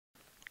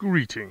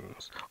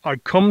Greetings. I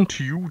come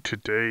to you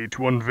today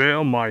to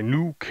unveil my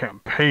new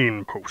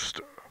campaign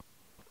poster.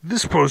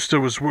 This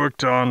poster was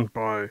worked on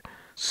by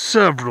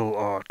several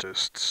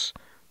artists,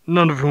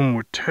 none of whom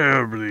were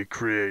terribly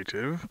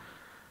creative,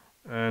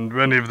 and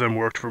many of them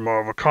worked for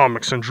Marvel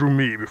Comics and drew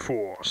me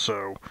before,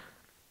 so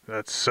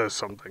that says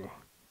something.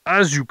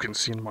 As you can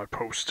see in my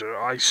poster,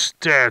 I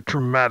stare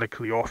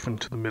dramatically off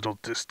into the middle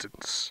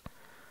distance.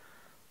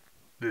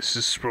 This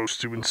is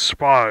supposed to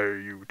inspire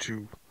you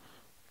to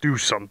do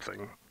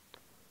something.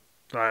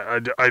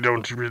 I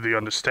don't really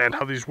understand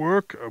how these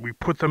work. We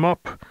put them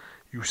up,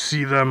 you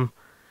see them,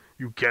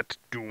 you get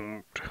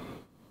doomed.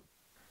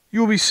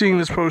 You'll be seeing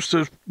this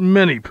poster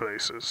many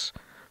places.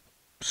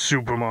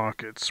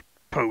 Supermarkets,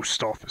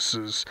 post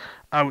offices,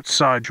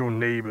 outside your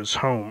neighbor's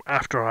home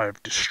after I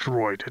have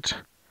destroyed it.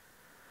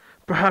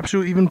 Perhaps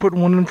you'll even put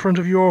one in front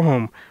of your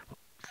home,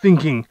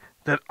 thinking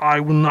that I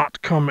will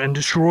not come and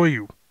destroy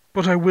you,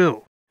 but I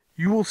will.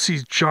 You will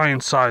see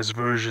giant-sized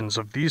versions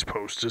of these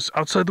posters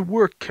outside the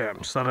work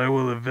camps that I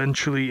will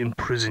eventually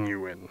imprison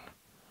you in.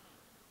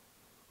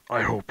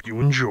 I hope you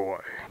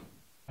enjoy.